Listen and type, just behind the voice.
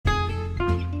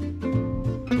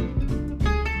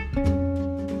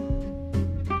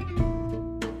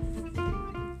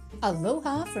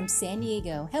Aloha from San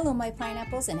Diego. Hello, my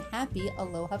pineapples, and happy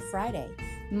Aloha Friday.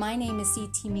 My name is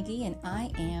C.T. McGee, and I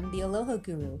am the Aloha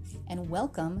Guru, and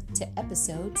welcome to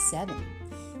episode 7.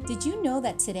 Did you know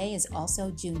that today is also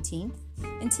Juneteenth?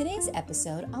 In today's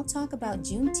episode, I'll talk about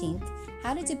Juneteenth,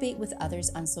 how to debate with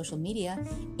others on social media,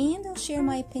 and I'll share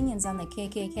my opinions on the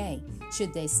KKK.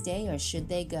 Should they stay or should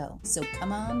they go? So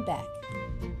come on back.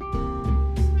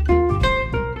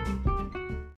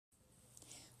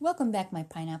 Welcome back, my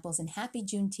pineapples, and happy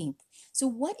Juneteenth. So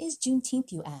what is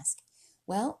Juneteenth, you ask?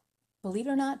 Well, believe it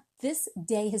or not, this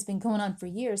day has been going on for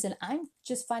years, and I'm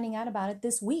just finding out about it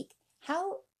this week.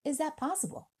 How is that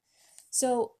possible?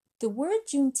 So the word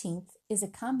Juneteenth is a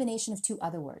combination of two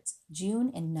other words,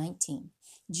 June and 19.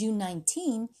 June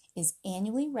 19 is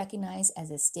annually recognized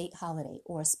as a state holiday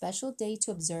or a special day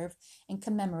to observe and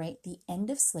commemorate the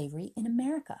end of slavery in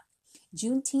America.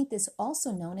 Juneteenth is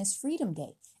also known as Freedom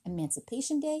Day,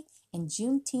 Emancipation Day, and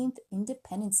Juneteenth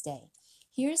Independence Day.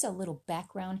 Here's a little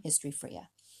background history for you.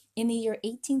 In the year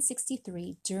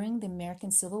 1863, during the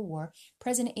American Civil War,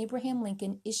 President Abraham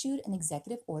Lincoln issued an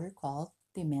executive order called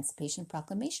the Emancipation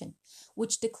Proclamation,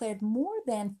 which declared more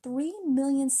than 3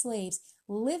 million slaves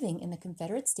living in the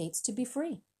Confederate States to be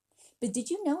free. But did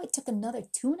you know it took another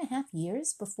 2.5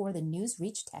 years before the news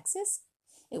reached Texas?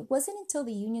 It wasn't until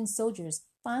the Union soldiers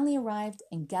finally arrived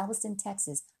in Galveston,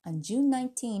 Texas on June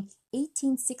 19,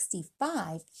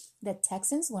 1865, that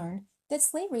Texans learned that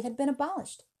slavery had been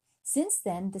abolished. Since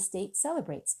then, the state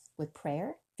celebrates with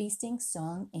prayer, feasting,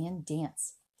 song, and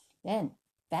dance. Then,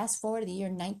 fast forward to the year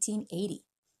 1980,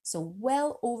 so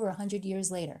well over 100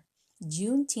 years later,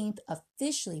 Juneteenth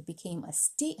officially became a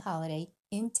state holiday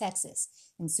in Texas,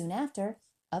 and soon after,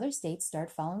 other states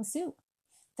started following suit.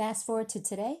 Fast forward to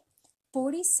today,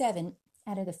 47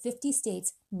 out of the 50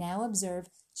 states now observe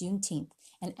Juneteenth,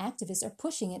 and activists are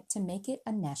pushing it to make it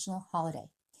a national holiday,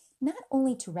 not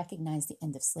only to recognize the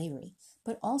end of slavery,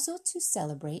 but also to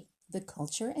celebrate the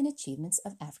culture and achievements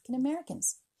of African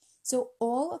Americans. So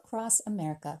all across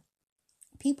America,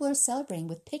 people are celebrating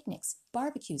with picnics,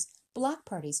 barbecues, block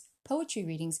parties, poetry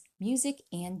readings, music,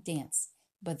 and dance.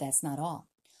 But that's not all.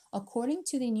 According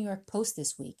to the New York Post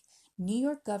this week, New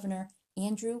York Governor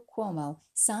Andrew Cuomo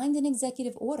signed an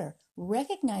executive order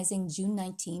recognizing June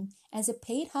 19 as a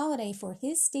paid holiday for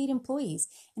his state employees,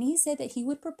 and he said that he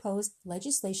would propose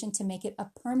legislation to make it a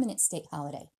permanent state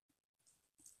holiday.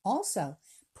 Also,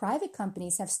 private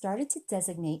companies have started to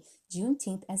designate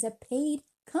Juneteenth as a paid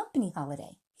company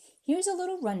holiday. Here's a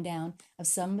little rundown of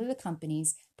some of the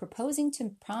companies proposing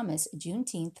to promise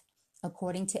Juneteenth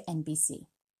according to NBC.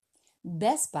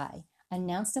 Best Buy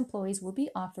announced employees will be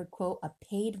offered, quote, a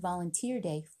paid volunteer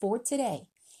day for today,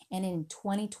 and in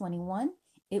 2021,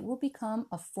 it will become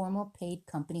a formal paid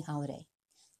company holiday.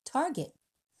 Target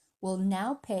will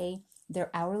now pay their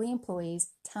hourly employees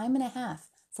time and a half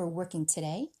for working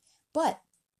today, but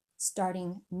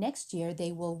starting next year,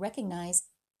 they will recognize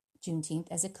Juneteenth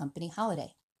as a company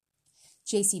holiday.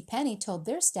 JCPenney told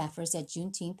their staffers that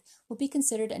Juneteenth will be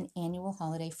considered an annual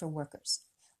holiday for workers.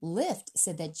 Lyft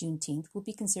said that Juneteenth will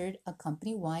be considered a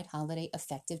company-wide holiday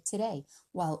effective today,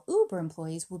 while Uber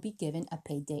employees will be given a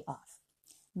paid day off.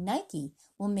 Nike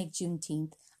will make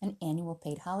Juneteenth an annual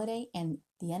paid holiday, and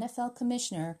the NFL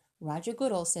commissioner, Roger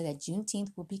Goodell, said that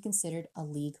Juneteenth will be considered a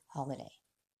league holiday.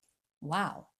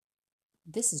 Wow,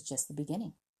 this is just the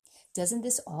beginning. Doesn't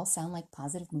this all sound like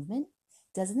positive movement?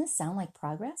 Doesn't this sound like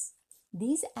progress?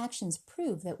 These actions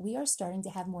prove that we are starting to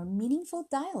have more meaningful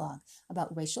dialogue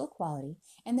about racial equality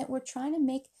and that we're trying to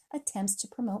make attempts to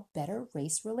promote better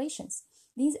race relations.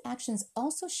 These actions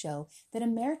also show that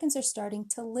Americans are starting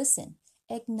to listen,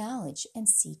 acknowledge, and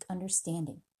seek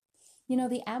understanding. You know,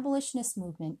 the abolitionist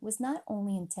movement was not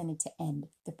only intended to end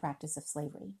the practice of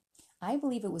slavery. I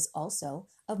believe it was also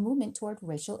a movement toward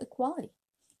racial equality.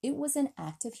 It was an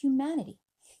act of humanity.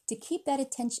 To keep that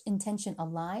intention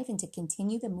alive and to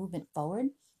continue the movement forward,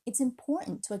 it's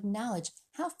important to acknowledge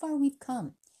how far we've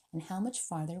come and how much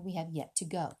farther we have yet to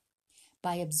go.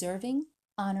 By observing,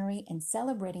 honoring, and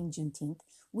celebrating Juneteenth,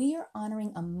 we are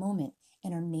honoring a moment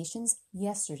in our nation's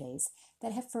yesterdays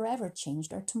that have forever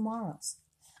changed our tomorrows.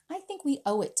 I think we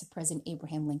owe it to President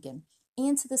Abraham Lincoln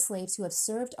and to the slaves who have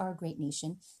served our great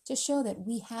nation to show that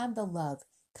we have the love,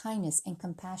 kindness, and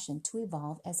compassion to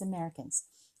evolve as Americans.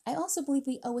 I also believe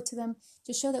we owe it to them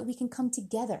to show that we can come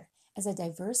together as a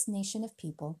diverse nation of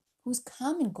people whose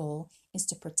common goal is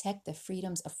to protect the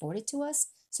freedoms afforded to us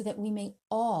so that we may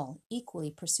all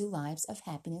equally pursue lives of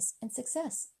happiness and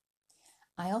success.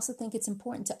 I also think it's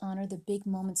important to honor the big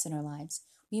moments in our lives.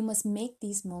 We must make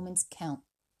these moments count.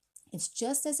 It's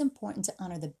just as important to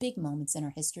honor the big moments in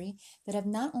our history that have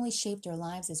not only shaped our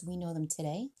lives as we know them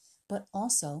today, but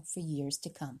also for years to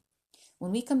come.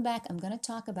 When we come back, I'm going to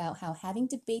talk about how having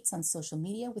debates on social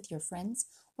media with your friends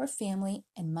or family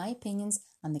and my opinions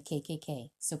on the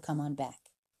KKK. So come on back.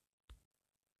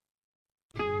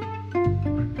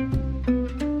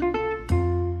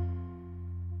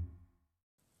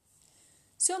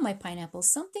 So, my pineapples,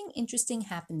 something interesting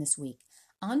happened this week.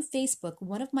 On Facebook,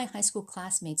 one of my high school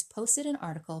classmates posted an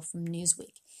article from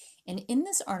Newsweek. And in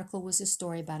this article was a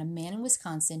story about a man in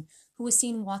Wisconsin who was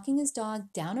seen walking his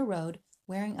dog down a road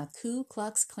wearing a Ku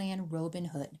Klux Klan robe and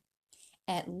hood.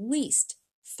 At least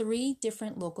 3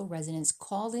 different local residents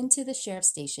called into the sheriff's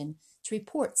station to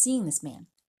report seeing this man,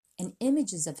 and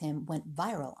images of him went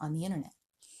viral on the internet.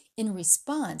 In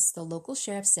response, the local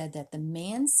sheriff said that the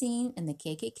man seen in the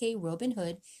KKK robe and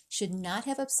hood should not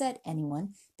have upset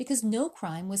anyone because no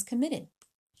crime was committed.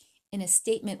 In a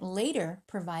statement later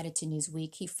provided to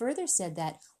Newsweek, he further said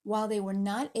that while they were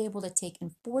not able to take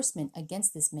enforcement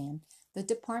against this man, the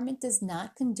department does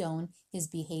not condone his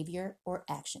behavior or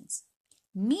actions.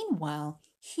 Meanwhile,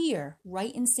 here,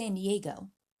 right in San Diego,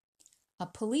 a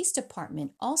police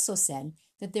department also said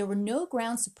that there were no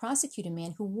grounds to prosecute a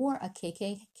man who wore a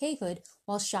KKK hood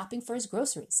while shopping for his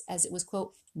groceries, as it was,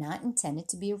 quote, not intended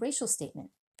to be a racial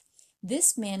statement.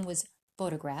 This man was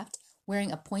photographed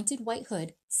wearing a pointed white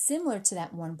hood similar to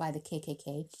that worn by the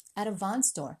KKK at a Vons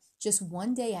store just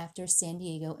one day after San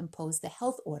Diego imposed the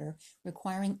health order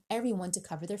requiring everyone to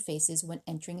cover their faces when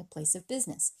entering a place of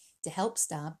business to help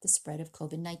stop the spread of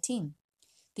COVID-19.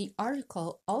 The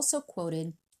article also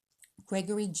quoted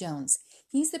Gregory Jones.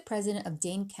 He's the president of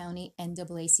Dane County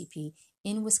NAACP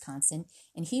in Wisconsin,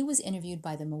 and he was interviewed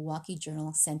by the Milwaukee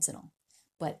Journal-Sentinel.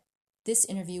 But this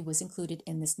interview was included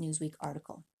in this Newsweek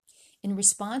article. In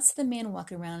response to the man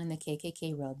walking around in the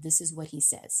KKK robe, this is what he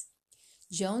says.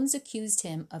 Jones accused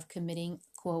him of committing,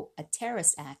 quote, a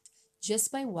terrorist act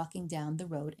just by walking down the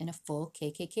road in a full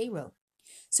KKK robe.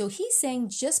 So he's saying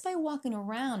just by walking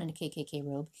around in a KKK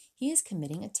robe, he is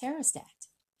committing a terrorist act.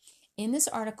 In this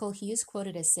article, he is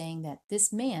quoted as saying that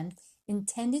this man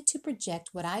intended to project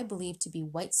what I believe to be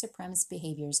white supremacist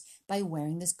behaviors by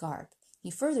wearing this garb.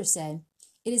 He further said,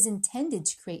 it is intended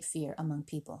to create fear among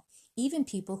people, even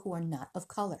people who are not of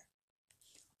color.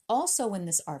 Also in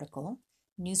this article,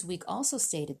 Newsweek also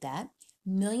stated that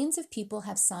millions of people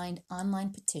have signed online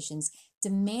petitions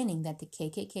demanding that the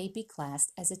KKK be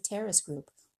classed as a terrorist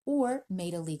group or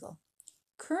made illegal.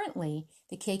 Currently,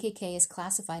 the KKK is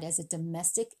classified as a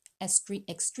domestic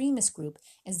extremist group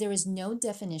as there is no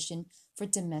definition for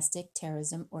domestic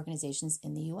terrorism organizations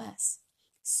in the U.S.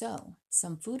 So,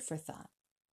 some food for thought.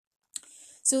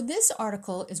 So this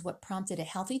article is what prompted a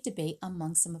healthy debate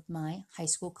among some of my high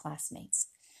school classmates.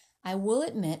 I will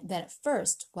admit that at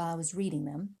first, while I was reading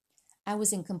them, I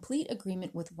was in complete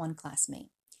agreement with one classmate.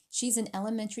 She's an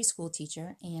elementary school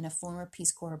teacher and a former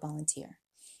Peace Corps volunteer.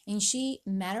 And she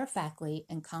matter-of-factly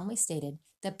and calmly stated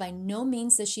that by no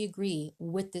means does she agree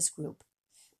with this group.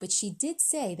 But she did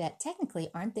say that technically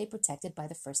aren't they protected by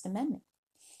the First Amendment?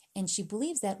 And she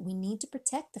believes that we need to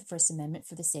protect the First Amendment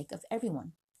for the sake of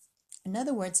everyone. In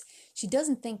other words, she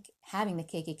doesn't think having the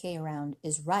KKK around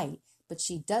is right, but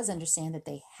she does understand that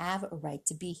they have a right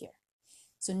to be here.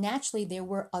 So naturally, there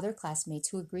were other classmates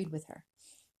who agreed with her,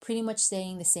 pretty much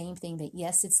saying the same thing, that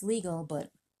yes, it's legal, but,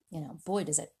 boy,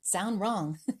 does it sound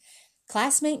wrong.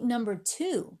 Classmate number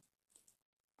 2,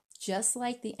 just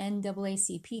like the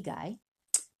NAACP guy,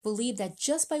 believed that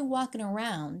just by walking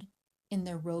around in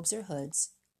their robes or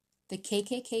hoods, the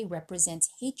KKK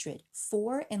represents hatred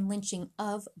for and lynching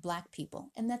of Black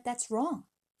people, and that's wrong.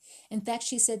 In fact,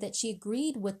 she said that she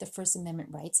agreed with the First Amendment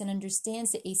rights and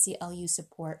understands the ACLU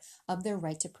support of their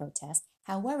right to protest.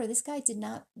 However, this guy did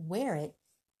not wear it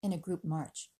in a group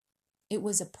march. It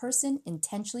was a person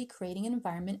intentionally creating an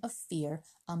environment of fear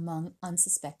among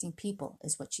unsuspecting people,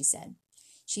 is what she said.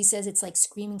 She says it's like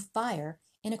screaming fire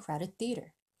in a crowded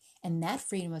theater, and that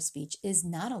freedom of speech is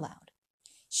not allowed.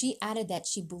 She added that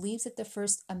she believes that the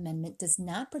First Amendment does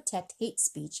not protect hate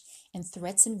speech and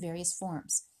threats in various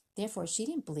forms. Therefore, she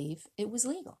didn't believe it was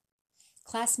legal.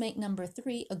 Classmate number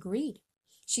 3 agreed.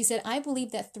 She said, I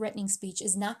believe that threatening speech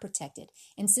is not protected.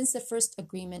 And since the First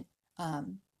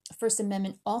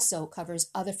Amendment also covers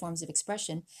other forms of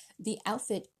expression, the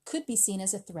outfit could be seen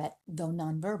as a threat, though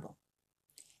nonverbal.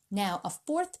 Now, a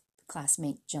 4th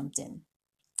classmate jumped in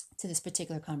to this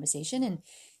particular conversation and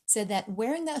said that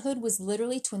wearing that hood was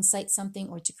literally to incite something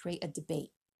or to create a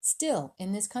debate. Still,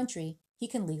 in this country, he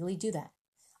can legally do that.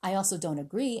 I also don't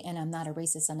agree, and I'm not a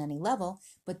racist on any level,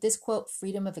 but this, quote,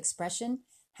 freedom of expression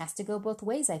has to go both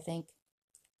ways, I think.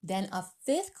 Then a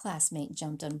 5th classmate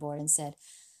jumped on board and said,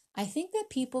 I think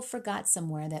that people forgot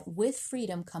somewhere that with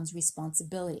freedom comes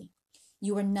responsibility.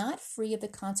 You are not free of the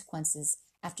consequences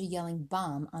after yelling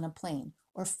bomb on a plane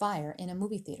or fire in a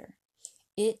movie theater.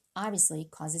 It obviously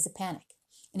causes a panic.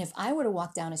 And if I were to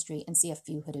walk down a street and see a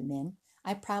few hooded men,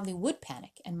 I probably would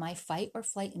panic and my fight or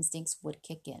flight instincts would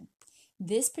kick in.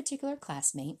 This particular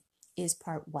classmate is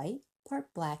part white,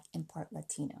 part black, and part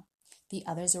Latino. The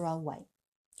others are all white.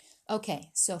 Okay,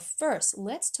 so first,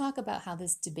 let's talk about how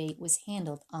this debate was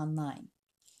handled online.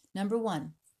 Number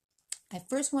one, I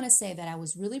first want to say that I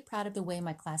was really proud of the way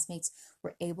my classmates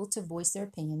were able to voice their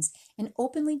opinions and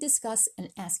openly discuss and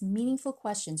ask meaningful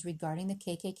questions regarding the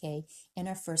KKK and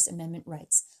our First Amendment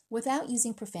rights without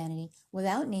using profanity,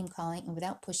 without name-calling, and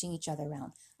without pushing each other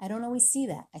around. I don't always see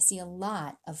that. I see a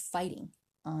lot of fighting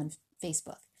on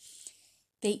Facebook.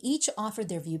 They each offered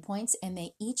their viewpoints and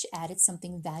they each added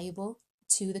something valuable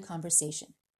to the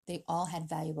conversation. They all had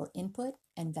valuable input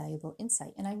and valuable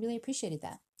insight, and I really appreciated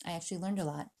that. I actually learned a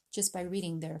lot just by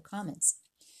reading their comments.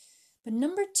 But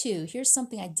number two, here's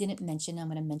something I didn't mention. I'm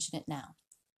going to mention it now.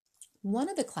 One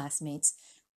of the classmates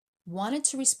wanted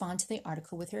to respond to the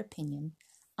article with her opinion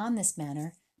on this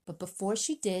matter, but before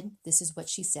she did, this is what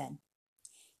she said.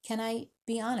 Can I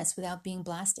be honest without being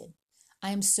blasted? I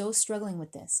am so struggling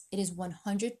with this. It is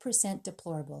 100%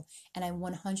 deplorable, and I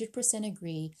 100%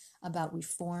 agree about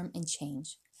reform and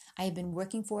change. I have been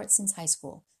working for it since high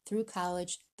school, through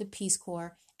college, the Peace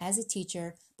Corps, as a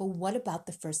teacher, but what about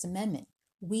the First Amendment?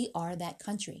 We are that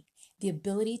country. The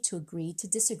ability to agree to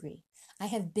disagree. I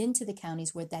have been to the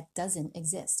counties where that doesn't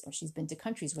exist, or she's been to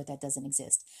countries where that doesn't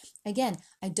exist. Again,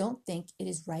 I don't think it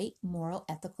is right, moral,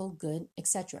 ethical, good,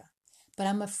 etc. But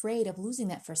I'm afraid of losing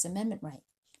that First Amendment right.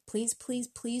 Please, please,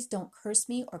 please don't curse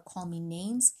me or call me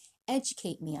names.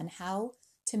 Educate me on how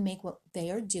to make what they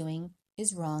are doing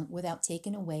is wrong without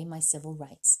taking away my civil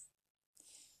rights.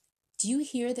 Do you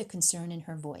hear the concern in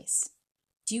her voice?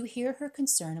 Do you hear her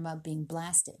concern about being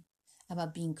blasted,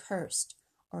 about being cursed,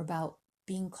 or about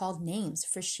being called names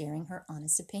for sharing her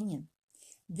honest opinion?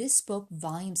 This spoke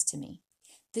volumes to me.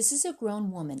 This is a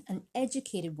grown woman, an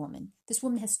educated woman. This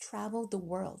woman has traveled the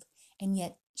world, and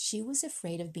yet she was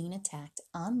afraid of being attacked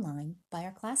online by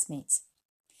her classmates.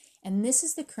 And this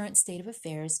is the current state of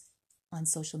affairs on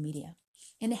social media.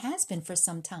 And it has been for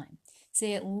some time,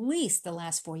 say at least the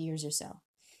last 4 years or so.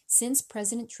 Since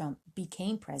President Trump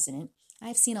became president,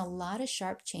 I've seen a lot of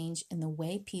sharp change in the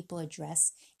way people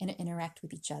address and interact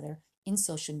with each other in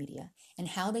social media and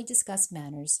how they discuss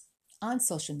matters on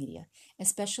social media,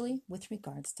 especially with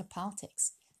regards to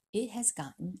politics. It has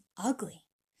gotten ugly.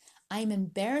 I am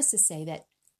embarrassed to say that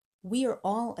we are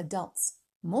all adults,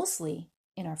 mostly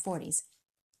in our 40s,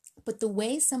 but the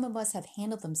way some of us have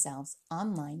handled themselves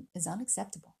online is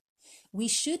unacceptable. We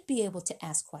should be able to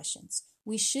ask questions.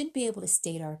 We should be able to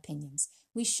state our opinions.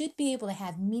 We should be able to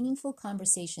have meaningful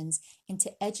conversations and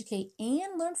to educate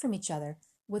and learn from each other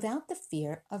without the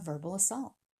fear of verbal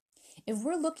assault. If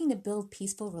we're looking to build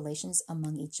peaceful relations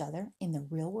among each other in the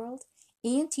real world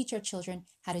and teach our children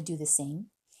how to do the same,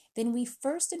 then we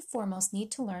first and foremost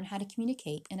need to learn how to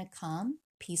communicate in a calm,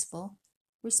 peaceful,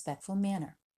 respectful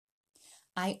manner.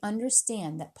 I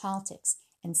understand that politics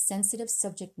and sensitive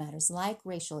subject matters like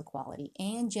racial equality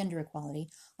and gender equality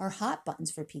are hot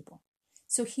buttons for people.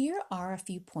 So here are a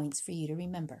few points for you to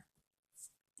remember.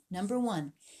 Number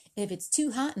one, if it's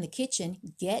too hot in the kitchen,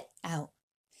 get out.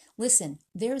 Listen,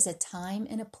 there is a time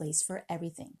and a place for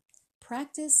everything.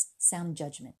 Practice sound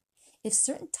judgment. If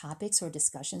certain topics or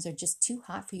discussions are just too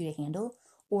hot for you to handle,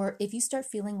 or if you start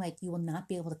feeling like you will not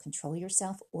be able to control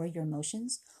yourself or your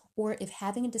emotions, or if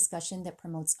having a discussion that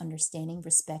promotes understanding,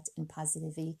 respect, and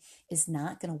positivity is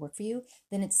not going to work for you,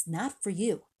 then it's not for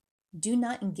you. Do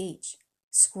not engage.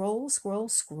 Scroll, scroll,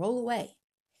 scroll away.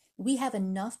 We have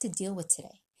enough to deal with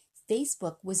today.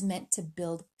 Facebook was meant to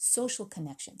build social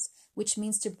connections, which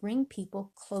means to bring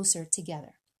people closer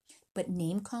together. But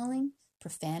name-calling,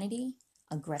 profanity,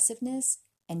 aggressiveness,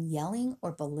 and yelling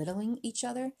or belittling each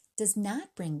other does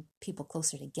not bring people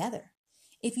closer together.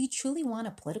 If you truly want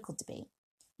a political debate,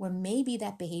 where maybe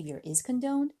that behavior is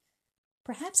condoned,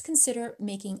 perhaps consider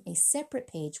making a separate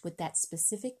page with that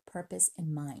specific purpose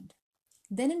in mind.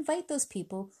 Then invite those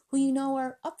people who you know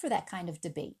are up for that kind of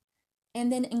debate,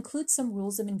 and then include some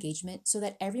rules of engagement so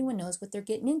that everyone knows what they're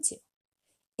getting into.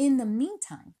 In the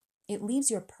meantime, it leaves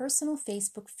your personal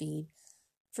Facebook feed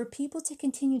for people to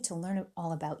continue to learn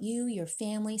all about you, your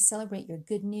family, celebrate your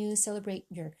good news, celebrate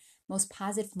your most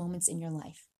positive moments in your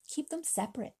life. Keep them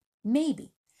separate,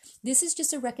 maybe. This is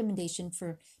just a recommendation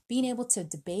for being able to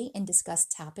debate and discuss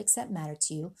topics that matter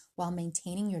to you while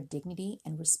maintaining your dignity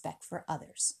and respect for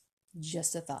others.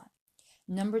 Just a thought.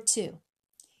 Number two,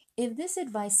 if this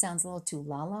advice sounds a little too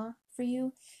la-la for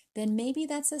you, then maybe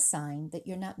that's a sign that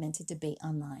you're not meant to debate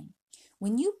online.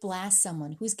 When you blast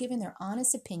someone who's giving their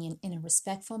honest opinion in a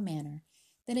respectful manner,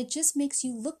 then it just makes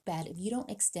you look bad if you don't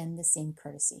extend the same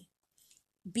courtesy.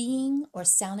 Being or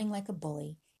sounding like a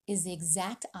bully is the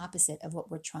exact opposite of what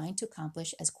we're trying to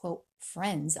accomplish as, quote,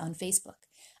 friends on Facebook.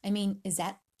 I mean, is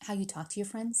that how you talk to your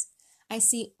friends? I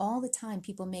see all the time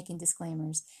people making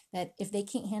disclaimers that if they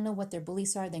can't handle what their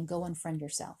beliefs are, then go unfriend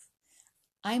yourself.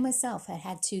 I myself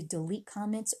had to delete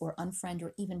comments or unfriend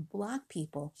or even block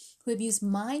people who have used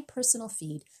my personal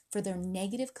feed for their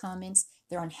negative comments,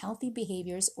 their unhealthy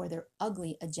behaviors, or their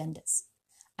ugly agendas.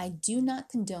 I do not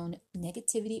condone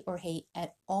negativity or hate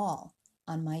at all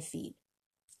on my feed.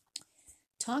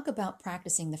 Talk about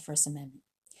practicing the First Amendment.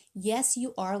 Yes,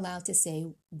 you are allowed to say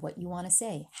what you want to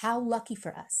say. How lucky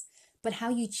for us. But how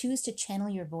you choose to channel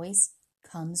your voice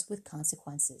comes with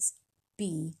consequences.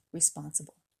 Be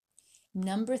responsible.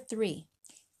 Number 3,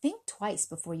 think twice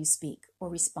before you speak or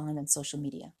respond on social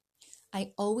media.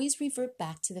 I always revert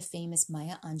back to the famous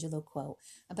Maya Angelou quote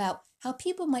about how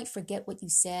people might forget what you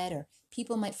said or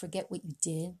people might forget what you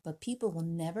did, but people will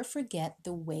never forget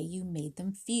the way you made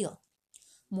them feel.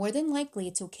 More than likely,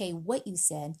 it's okay what you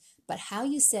said, but how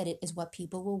you said it is what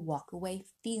people will walk away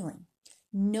feeling.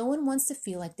 No one wants to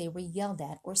feel like they were yelled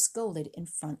at or scolded in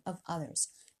front of others.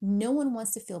 No one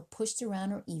wants to feel pushed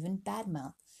around or even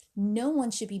badmouthed. No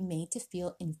one should be made to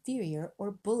feel inferior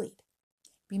or bullied.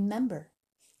 Remember,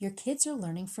 your kids are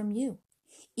learning from you.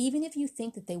 Even if you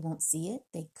think that they won't see it,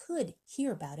 they could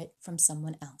hear about it from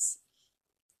someone else.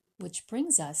 Which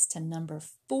brings us to number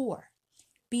 4.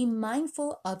 Be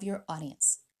mindful of your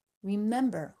audience.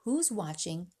 Remember who's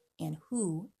watching and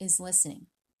who is listening.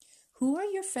 Who are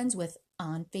your friends with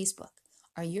on Facebook?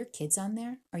 Are your kids on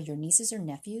there? Are your nieces or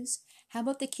nephews? How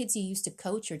about the kids you used to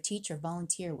coach or teach or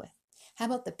volunteer with? How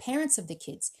about the parents of the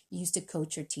kids you used to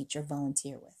coach or teach or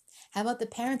volunteer with? How about the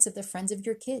parents of the friends of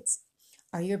your kids?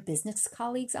 Are your business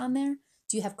colleagues on there?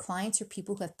 Do you have clients or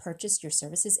people who have purchased your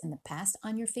services in the past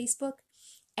on your Facebook?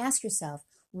 Ask yourself,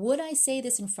 would I say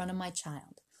this in front of my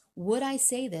child? Would I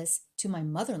say this to my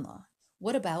mother-in-law?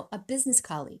 What about a business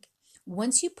colleague?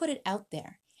 Once you put it out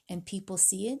there and people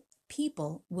see it,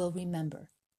 people will remember,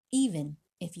 even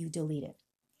if you delete it.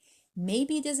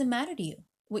 Maybe it doesn't matter to you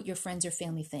what your friends or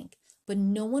family think, but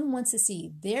no one wants to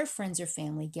see their friends or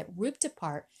family get ripped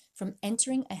apart from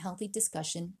entering a healthy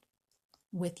discussion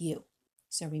with you.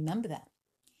 So remember that.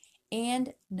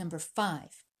 And number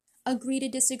 5, agree to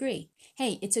disagree.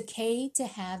 Hey, it's okay to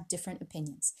have different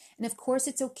opinions. And of course,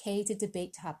 it's okay to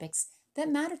debate topics that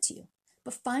matter to you,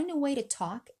 but find a way to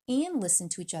talk and listen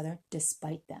to each other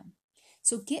despite them.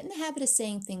 So get in the habit of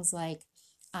saying things like,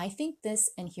 I think this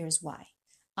and here's why.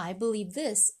 I believe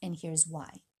this and here's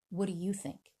why. What do you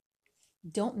think?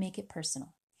 Don't make it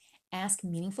personal. Ask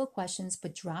meaningful questions,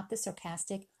 but drop the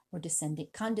sarcastic or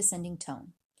condescending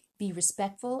tone. Be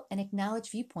respectful and acknowledge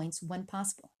viewpoints when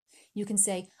possible. You can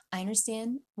say, I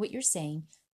understand what you're saying,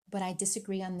 but I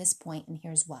disagree on this point and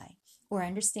here's why. Or I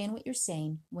understand what you're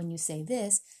saying when you say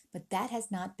this, but that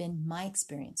has not been my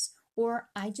experience. Or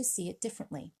I just see it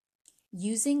differently.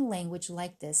 Using language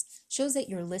like this shows that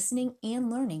you're listening and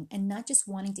learning and not just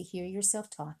wanting to hear yourself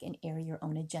talk and air your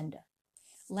own agenda.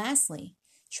 Lastly,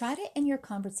 try to end your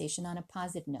conversation on a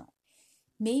positive note.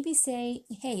 Maybe say,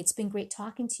 hey, it's been great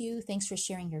talking to you. Thanks for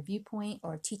sharing your viewpoint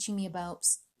or teaching me about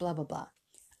blah, blah, blah.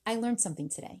 I learned something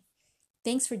today.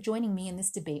 Thanks for joining me in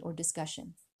this debate or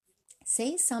discussion.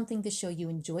 Say something to show you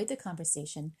enjoyed the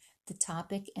conversation, the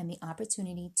topic, and the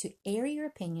opportunity to air your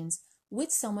opinions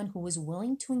with someone who is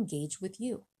willing to engage with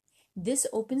you. This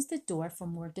opens the door for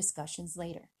more discussions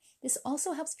later. This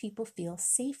also helps people feel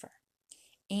safer.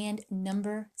 And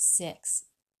number 6,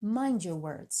 mind your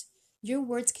words. Your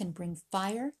words can bring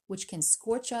fire, which can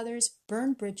scorch others,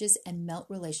 burn bridges, and melt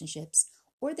relationships,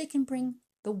 or they can bring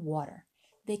the water.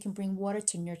 They can bring water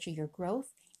to nurture your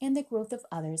growth and the growth of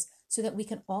others so that we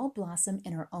can all blossom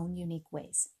in our own unique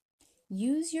ways.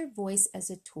 Use your voice as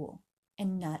a tool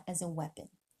and not as a weapon.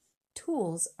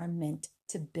 Tools are meant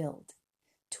to build.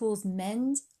 Tools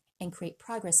mend and create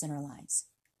progress in our lives.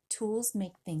 Tools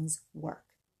make things work.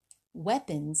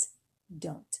 Weapons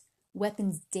don't.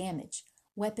 Weapons damage.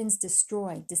 Weapons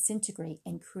destroy, disintegrate,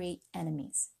 and create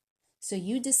enemies. So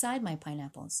you decide, my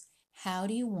pineapples. How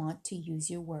do you want to use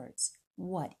your words?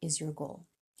 What is your goal?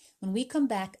 When we come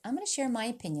back, I'm going to share my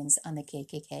opinions on the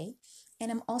KKK,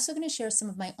 and I'm also going to share some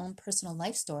of my own personal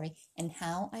life story and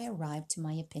how I arrived to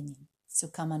my opinion. So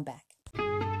come on back.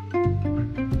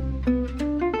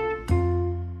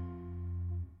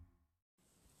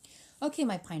 Okay,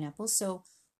 my pineapples. So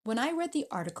when I read the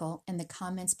article and the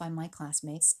comments by my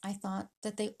classmates, I thought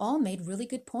that they all made really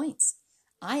good points.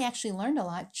 I actually learned a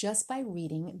lot just by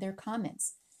reading their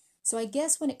comments. So I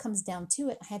guess when it comes down to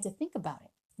it, I had to think about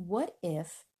it. What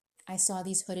if I saw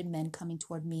these hooded men coming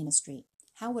toward me in the street?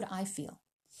 How would I feel?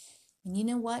 And you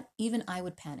know what? Even I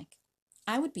would panic.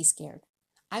 I would be scared.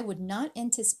 I would not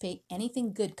anticipate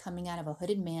anything good coming out of a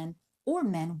hooded man or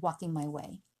men walking my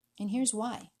way. And here's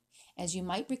why. As you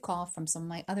might recall from some of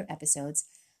my other episodes,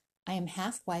 I am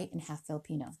half white and half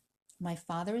Filipino. My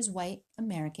father is white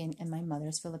American and my mother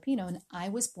is Filipino, and I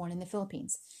was born in the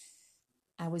Philippines.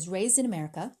 I was raised in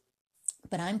America,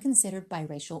 but I'm considered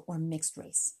biracial or mixed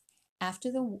race.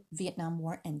 After the Vietnam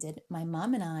War ended, my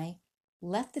mom and I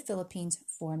left the Philippines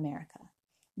for America.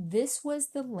 This was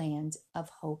the land of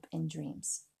hope and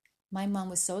dreams. My mom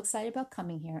was so excited about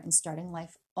coming here and starting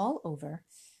life all over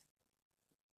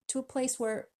to a place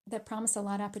that promised a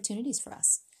lot of opportunities for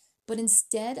us. But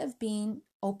instead of being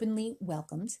openly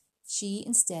welcomed, she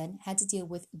instead had to deal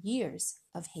with years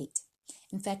of hate.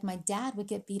 In fact, my dad would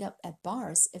get beat up at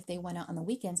bars if they went out on the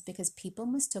weekends because people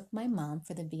mistook my mom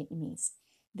for the Vietnamese.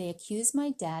 They accused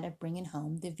my dad of bringing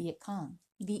home the Viet Cong,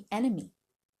 the enemy.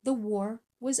 The war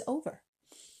was over.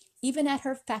 Even at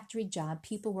her factory job,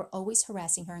 people were always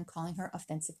harassing her and calling her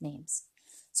offensive names.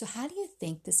 So how do you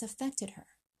think this affected her?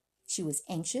 She was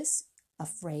anxious,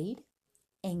 afraid,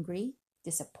 angry,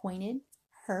 disappointed,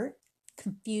 hurt,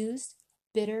 confused,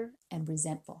 bitter, and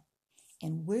resentful.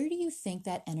 And where do you think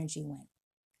that energy went?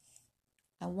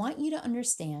 I want you to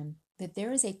understand that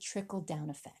there is a trickle-down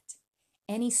effect.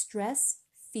 Any stress,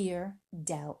 fear,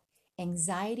 doubt,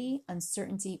 anxiety,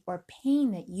 uncertainty, or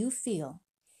pain that you feel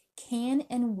can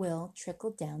and will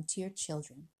trickle down to your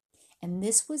children. And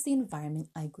this was the environment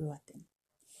I grew up in.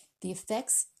 The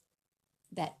effects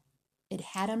that it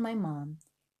had on my mom,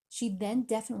 she then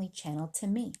definitely channeled to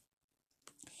me.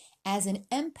 As an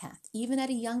empath, even at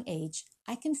a young age,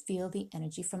 I can feel the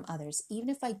energy from others, even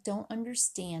if I don't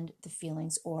understand the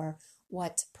feelings or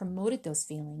what promoted those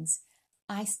feelings,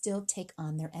 I still take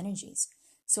on their energies.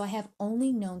 So I have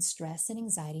only known stress and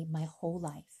anxiety my whole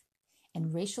life,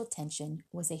 and racial tension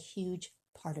was a huge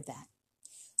part of that.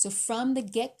 So from the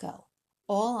get-go,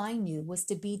 all I knew was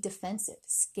to be defensive,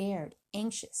 scared,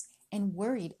 anxious, and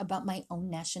worried about my own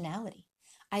nationality.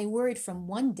 I worried from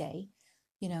one day,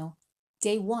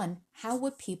 day one, how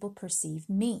would people perceive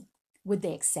me? Would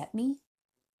they accept me?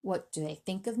 What do they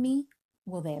think of me?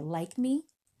 Will they like me?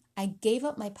 I gave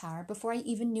up my power before I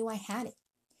even knew I had it.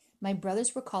 My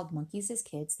brothers were called monkeys as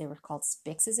kids. They were called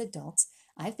spics as adults.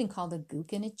 I've been called a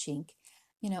gook and a chink.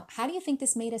 How do you think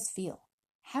this made us feel?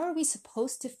 How are we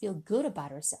supposed to feel good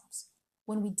about ourselves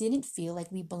when we didn't feel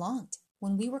like we belonged,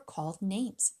 when we were called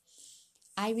names?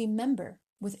 I remember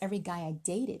with every guy I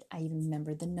dated, I even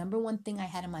remember the number one thing I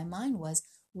had in my mind was,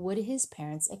 would his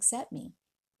parents accept me?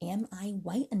 Am I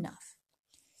white enough?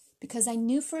 Because I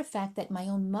knew for a fact that my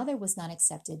own mother was not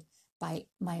accepted by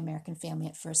my American family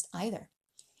at first either.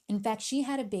 In fact, she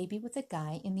had a baby with a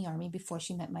guy in the army before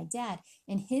she met my dad,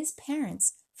 and his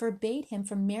parents forbade him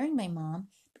from marrying my mom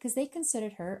because they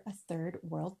considered her a third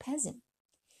world peasant.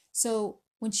 So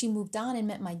when she moved on and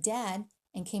met my dad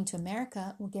and came to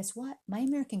America, well, guess what? My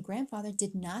American grandfather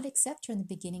did not accept her in the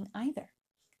beginning either.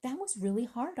 That was really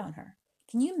hard on her.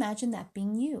 Can you imagine that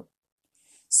being you?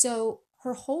 So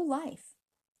her whole life,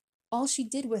 all she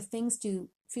did were things to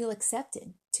feel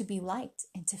accepted, to be liked,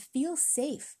 and to feel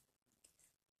safe.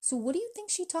 So what do you think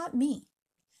she taught me?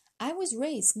 I was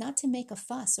raised not to make a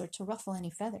fuss or to ruffle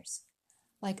any feathers.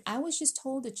 I was just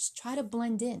told to just try to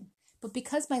blend in. But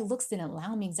because my looks didn't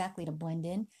allow me exactly to blend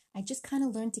in, I just kind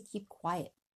of learned to keep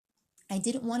quiet. I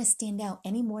didn't want to stand out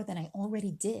any more than I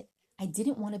already did. I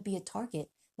didn't want to be a target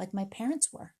like my parents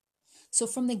were. So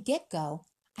from the get-go,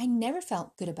 I never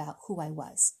felt good about who I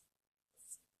was.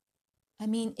 I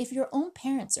mean, if your own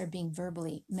parents are being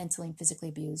verbally, mentally, and physically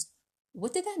abused,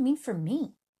 what did that mean for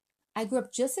me? I grew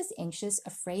up just as anxious,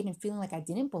 afraid, and feeling like I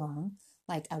didn't belong,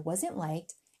 like I wasn't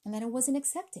liked, and that I wasn't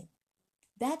accepted.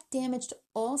 That damaged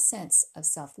all sense of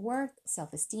self-worth,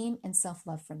 self-esteem, and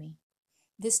self-love for me.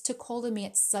 This took hold of me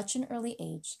at such an early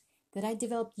age that I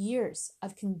developed years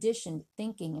of conditioned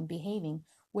thinking and behaving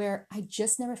where I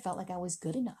just never felt like I was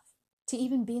good enough to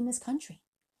even be in this country.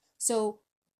 So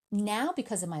now,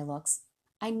 because of my looks,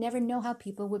 I never know how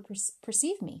people would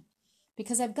perceive me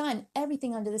because I've gotten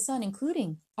everything under the sun,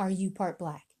 including, are you part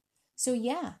black? So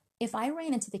yeah, if I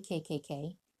ran into the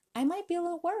KKK, I might be a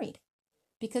little worried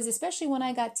because especially when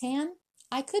I got tan,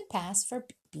 I could pass for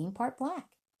being part black.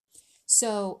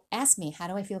 So ask me, how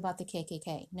do I feel about the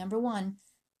KKK? Number one,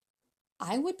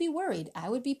 I would be worried. I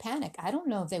would be panicked. I don't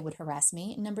know if they would harass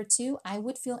me. And number two, I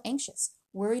would feel anxious,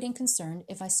 worried and concerned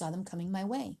if I saw them coming my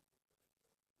way.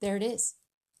 There it is.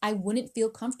 I wouldn't feel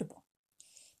comfortable.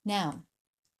 Now,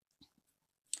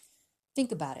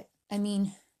 think about it. I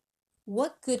mean,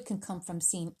 what good can come from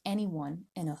seeing anyone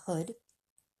in a hood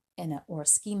or a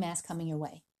ski mask coming your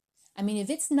way? I mean, if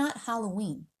it's not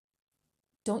Halloween,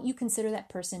 don't you consider that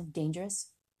person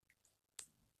dangerous?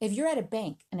 If you're at a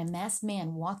bank and a masked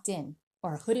man walked in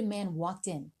or a hooded man walked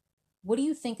in, what do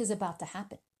you think is about to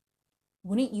happen?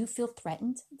 Wouldn't you feel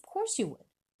threatened? Of course you would.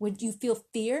 Would you feel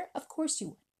fear? Of course you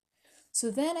would. So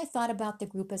then I thought about the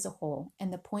group as a whole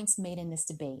and the points made in this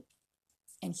debate.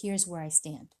 And here's where I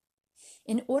stand.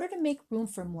 In order to make room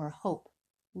for more hope,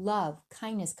 love,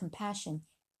 kindness, compassion,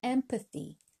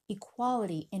 empathy,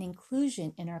 equality, and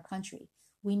inclusion in our country,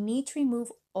 we need to remove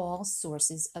all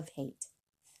sources of hate.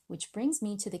 Which brings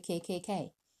me to the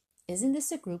KKK. Isn't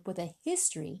this a group with a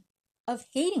history of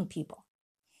hating people?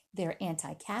 They're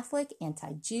anti-Catholic,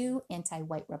 anti-Jew,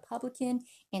 anti-white Republican,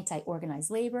 anti-organized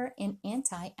labor, and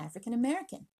anti-African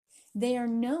American. They are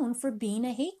known for being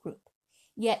a hate group.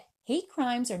 Yet, hate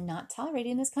crimes are not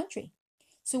tolerated in this country.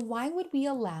 So why would we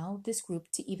allow this group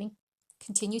to even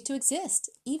continue to exist,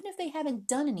 even if they haven't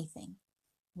done anything?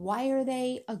 Why are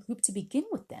they a group to begin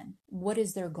with then? What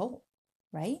is their goal,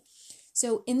 right?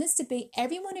 So in this debate,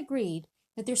 everyone agreed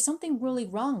that there's something really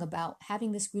wrong about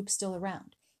having this group still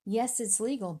around. Yes, it's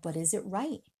legal, but is it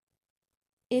right?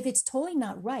 If it's totally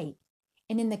not right,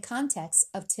 and in the context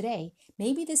of today,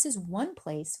 maybe this is one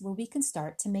place where we can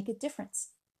start to make a difference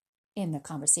in the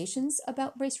conversations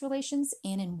about race relations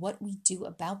and in what we do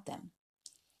about them.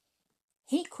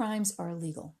 Hate crimes are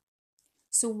illegal.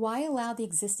 So why allow the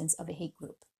existence of a hate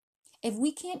group? If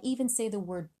we can't even say the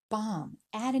word bomb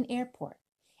at an airport,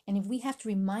 and if we have to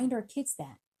remind our kids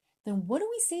that, then what do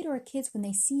we say to our kids when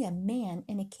they see a man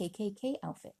in a KKK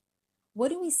outfit? What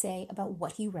do we say about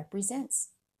what he represents?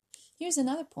 Here's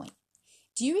another point.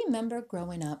 Do you remember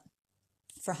growing up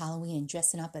for Halloween and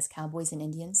dressing up as cowboys and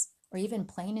Indians, or even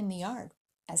playing in the yard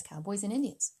as cowboys and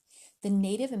Indians? The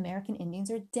Native American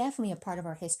Indians are definitely a part of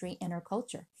our history and our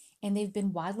culture, and they've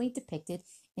been widely depicted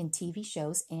in TV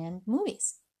shows and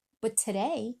movies. But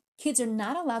today, kids are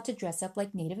not allowed to dress up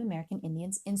like Native American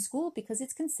Indians in school because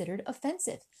it's considered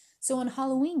offensive. So on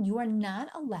Halloween, you are not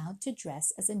allowed to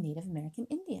dress as a Native American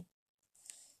Indian.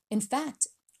 In fact,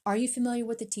 are you familiar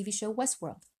with the TV show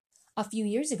Westworld? A few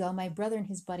years ago, my brother and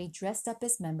his buddy dressed up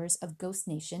as members of Ghost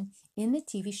Nation in the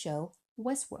TV show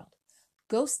Westworld.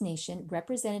 Ghost Nation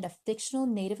represented a fictional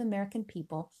Native American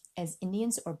people as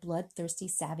Indians or bloodthirsty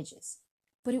savages.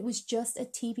 But it was just a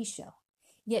TV show.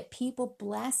 Yet people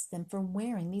blasted them for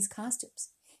wearing these costumes.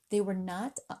 They were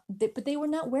not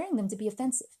wearing them to be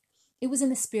offensive. It was in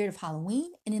the spirit of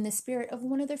Halloween and in the spirit of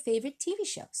one of their favorite TV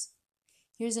shows.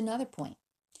 Here's another point.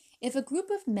 If a group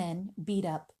of men beat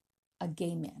up a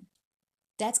gay man,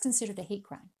 that's considered a hate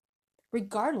crime,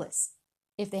 regardless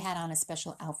if they had on a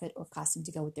special outfit or costume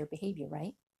to go with their behavior,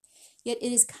 right? Yet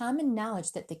it is common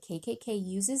knowledge that the KKK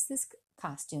uses this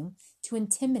costume to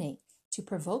intimidate, to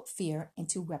provoke fear, and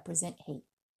to represent hate.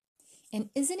 And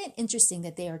isn't it interesting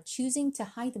that they are choosing to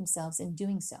hide themselves in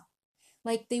doing so?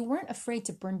 Like they weren't afraid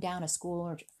to burn down a school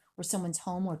or someone's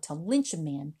home or to lynch a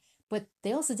man, but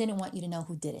they also didn't want you to know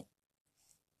who did it.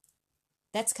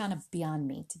 That's kind of beyond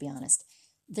me, to be honest.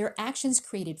 Their actions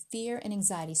created fear and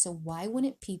anxiety, so why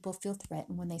wouldn't people feel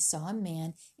threatened when they saw a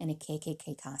man in a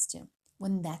KKK costume,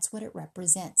 when that's what it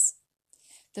represents?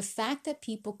 The fact that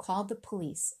people called the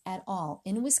police at all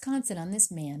in Wisconsin on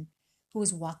this man who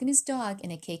was walking his dog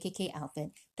in a KKK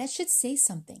outfit, that should say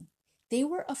something. They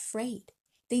were afraid.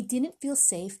 They didn't feel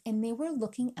safe, and they were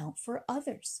looking out for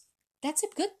others. That's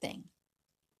a good thing.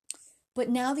 But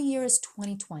now the year is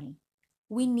 2020.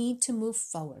 We need to move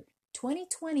forward.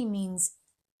 2020 means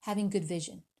having good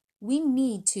vision. We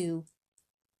need to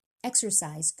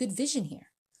exercise good vision here.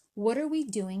 What are we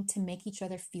doing to make each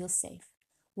other feel safe?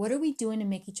 What are we doing to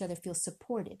make each other feel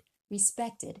supported,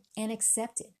 respected, and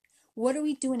accepted? What are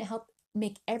we doing to help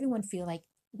make everyone feel like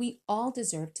we all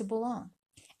deserve to belong?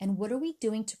 And what are we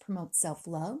doing to promote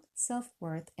self-love,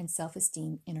 self-worth, and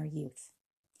self-esteem in our youth?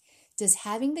 Does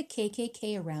having the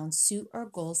KKK around suit our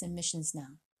goals and missions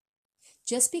now?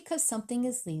 Just because something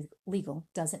is legal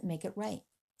doesn't make it right.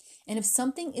 And if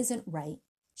something isn't right,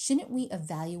 shouldn't we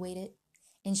evaluate it?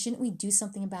 And shouldn't we do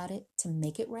something about it to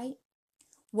make it right?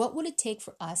 What would it take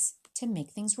for us to make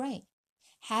things right?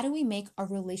 How do we make our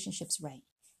relationships right?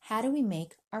 How do we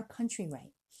make our country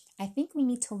right? I think we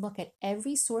need to look at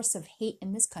every source of hate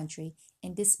in this country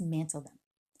and dismantle them.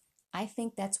 I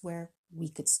think that's where we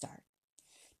could start.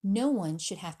 No one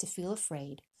should have to feel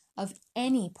afraid of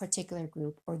any particular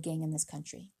group or gang in this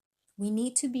country. We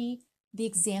need to be the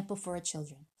example for our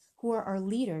children, who are our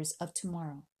leaders of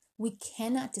tomorrow. We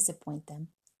cannot disappoint them.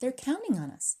 They're counting on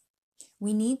us.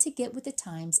 We need to get with the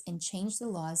times and change the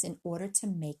laws in order to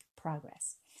make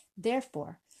progress.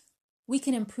 Therefore, we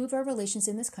can improve our relations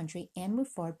in this country and move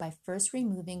forward by first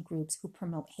removing groups who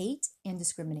promote hate and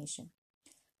discrimination.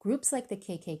 Groups like the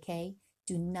KKK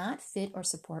do not fit or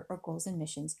support our goals and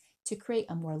missions to create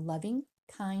a more loving,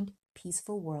 kind,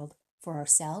 peaceful world for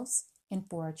ourselves and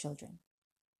for our children.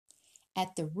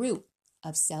 At the root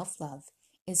of self-love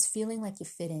is feeling like you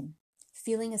fit in,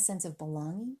 feeling a sense of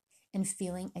belonging, and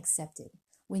feeling accepted.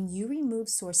 When you remove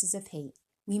sources of hate,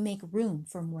 we make room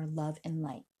for more love and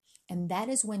light. And that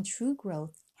is when true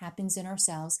growth happens in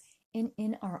ourselves and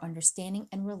in our understanding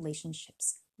and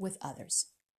relationships with others.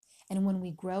 And when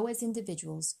we grow as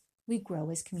individuals, we grow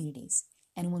as communities.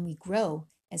 And when we grow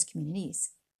as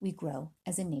communities, we grow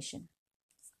as a nation.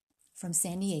 From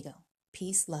San Diego,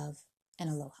 peace, love, and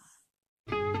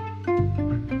aloha.